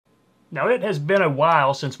Now it has been a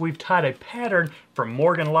while since we've tied a pattern from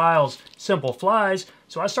Morgan Lyle's Simple Flies,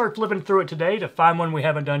 so I started flipping through it today to find one we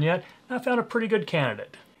haven't done yet, and I found a pretty good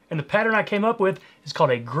candidate. And the pattern I came up with is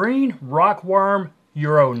called a green rockworm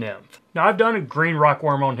Euro Nymph. Now I've done a green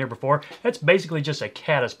rockworm on here before. That's basically just a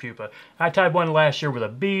caddis pupa. I tied one last year with a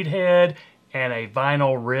bead head and a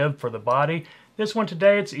vinyl rib for the body. This one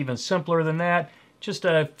today, it's even simpler than that. Just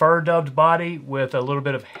a fur-dubbed body with a little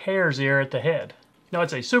bit of hare's ear at the head. Now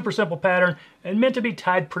it's a super simple pattern and meant to be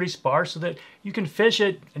tied pretty sparse so that you can fish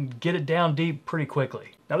it and get it down deep pretty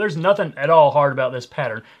quickly. Now there's nothing at all hard about this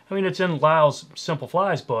pattern. I mean, it's in Lyle's Simple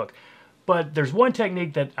Flies book, but there's one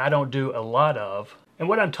technique that I don't do a lot of. And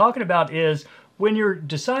what I'm talking about is when you're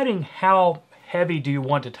deciding how heavy do you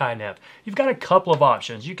want to tie nymph, you've got a couple of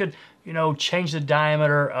options. You could, change the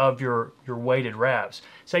diameter of your weighted wraps.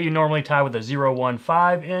 Say you normally tie with a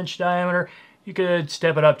 0.15 inch diameter. You could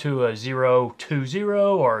step it up to a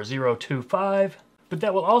 0.20 or a 0.25, but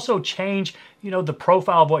that will also change, the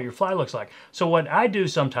profile of what your fly looks like. So what I do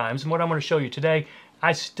sometimes, and what I'm going to show you today,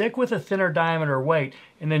 I stick with a thinner diameter weight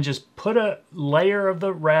and then just put a layer of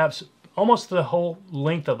the wraps almost the whole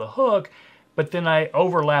length of the hook, but then I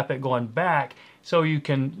overlap it going back so you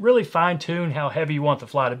can really fine-tune how heavy you want the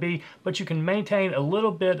fly to be, but you can maintain a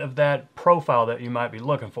little bit of that profile that you might be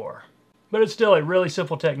looking for. But it's still a really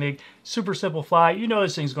simple technique, super simple fly. You know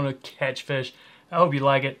this thing's going to catch fish. I hope you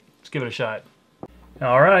like it. Let's give it a shot.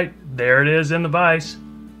 All right, there it is in the vise.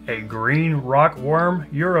 A green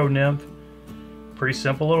rockworm Euro Nymph. Pretty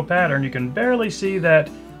simple little pattern. You can barely see that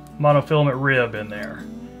monofilament rib in there.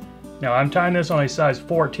 Now I'm tying this on a size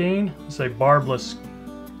 14. It's a barbless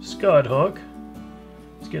scud hook.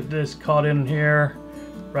 Let's get this caught in here,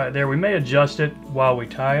 right there. We may adjust it while we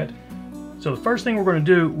tie it. So the first thing we're going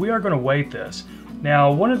to do, we are going to weight this.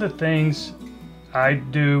 Now, one of the things I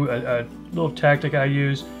do, a little tactic I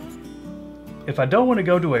use, if I don't want to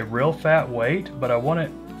go to a real fat weight, but I want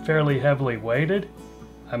it fairly heavily weighted,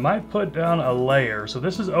 I might put down a layer. So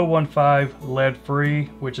this is 0.15 lead free,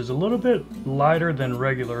 which is a little bit lighter than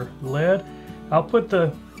regular lead. I'll put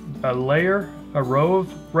a row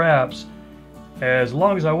of wraps as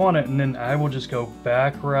long as I want it, and then I will just go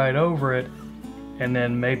back right over it and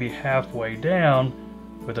then maybe halfway down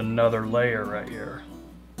with another layer right here.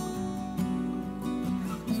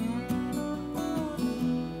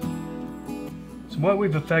 So what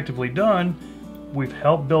we've effectively done, we've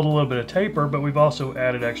helped build a little bit of taper, but we've also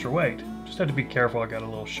added extra weight. Just have to be careful, I got a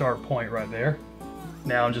little sharp point right there.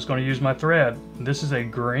 Now I'm just going to use my thread. This is a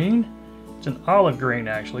green, it's an olive green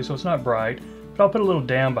actually, so it's not bright, but I'll put a little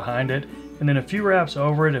dam behind it, and then a few wraps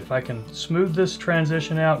over it. If I can smooth this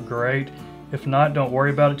transition out, great. If not, don't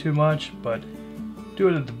worry about it too much, but do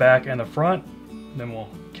it at the back and the front, then we'll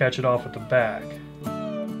catch it off at the back.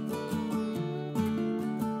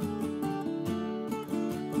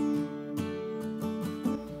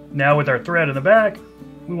 Now with our thread in the back,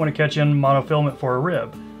 we want to catch in monofilament for a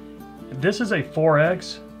rib. This is a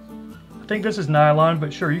 4X. I think this is nylon,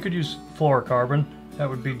 but sure, you could use fluorocarbon. That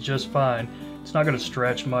would be just fine. It's not going to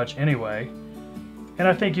stretch much anyway. And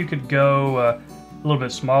I think you could go a little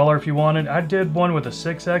bit smaller if you wanted. I did one with a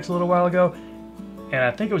 6X a little while ago, and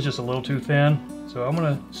I think it was just a little too thin. So I'm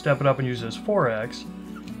going to step it up and use this 4X.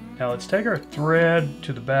 Now let's take our thread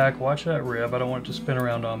to the back. Watch that rib. I don't want it to spin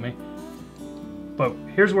around on me. But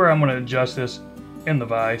here's where I'm going to adjust this in the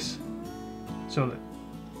vise. So that,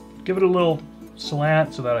 give it a little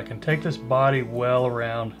slant so that I can take this body well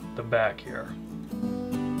around the back here.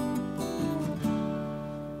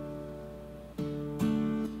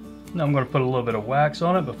 Now I'm going to put a little bit of wax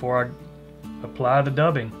on it before I apply the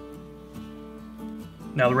dubbing.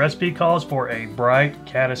 Now the recipe calls for a bright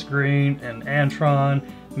caddis green and antron,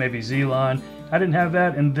 maybe Z-line. I didn't have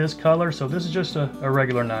that in this color, so this is just a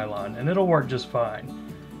regular nylon, and it'll work just fine.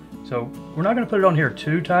 So we're not going to put it on here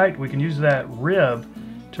too tight. We can use that rib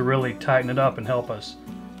to really tighten it up and help us,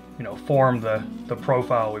 form the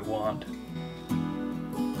profile we want.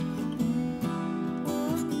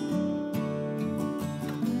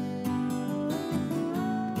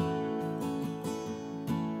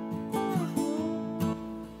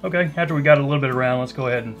 Okay, after we got it a little bit around, let's go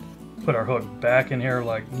ahead and put our hook back in here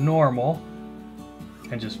like normal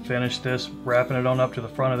and just finish this, wrapping it on up to the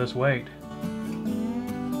front of this weight.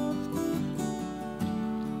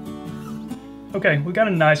 Okay, we got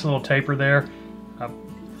a nice little taper there.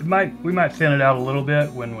 We might thin it out a little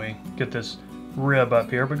bit when we get this rib up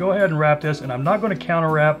here, but go ahead and wrap this, and I'm not going to counter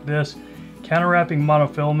wrap this. Counter wrapping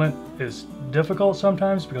monofilament is difficult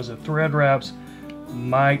sometimes because the thread wraps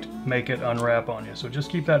might make it unwrap on you. So just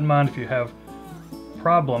keep that in mind if you have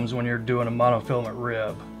problems when you're doing a monofilament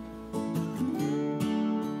rib.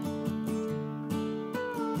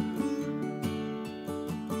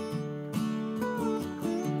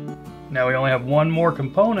 Now we only have one more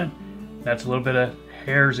component. That's a little bit of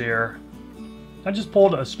hare's ear. I just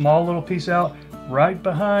pulled a small little piece out right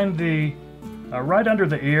behind the, right under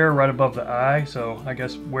the ear, right above the eye. So I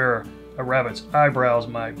guess where a rabbit's eyebrows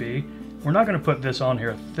might be. We're not going to put this on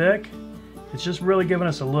here thick. It's just really giving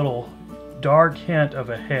us a little dark hint of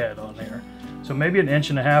a head on there. So maybe 1.5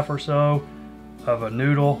 inches or so of a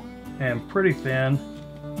noodle, and pretty thin.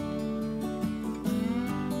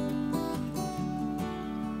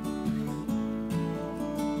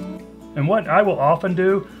 And what I will often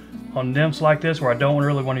do on nymphs like this, where I don't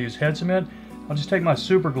really want to use head cement, I'll just take my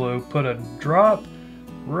super glue, put a drop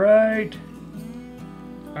right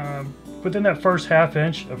within that first 1/2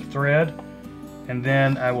 inch of thread, and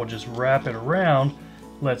then I will just wrap it around,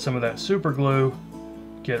 let some of that super glue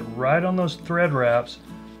get right on those thread wraps,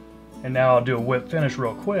 and now I'll do a whip finish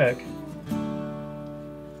real quick.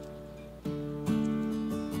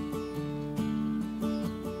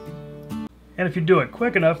 And if you do it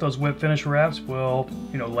quick enough, those whip finish wraps will,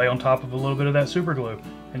 lay on top of a little bit of that super glue,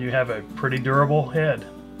 and you have a pretty durable head.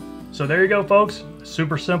 So there you go, folks.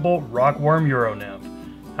 Super simple rockworm Euro nymph.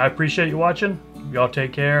 I appreciate you watching. Y'all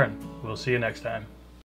take care, and we'll see you next time.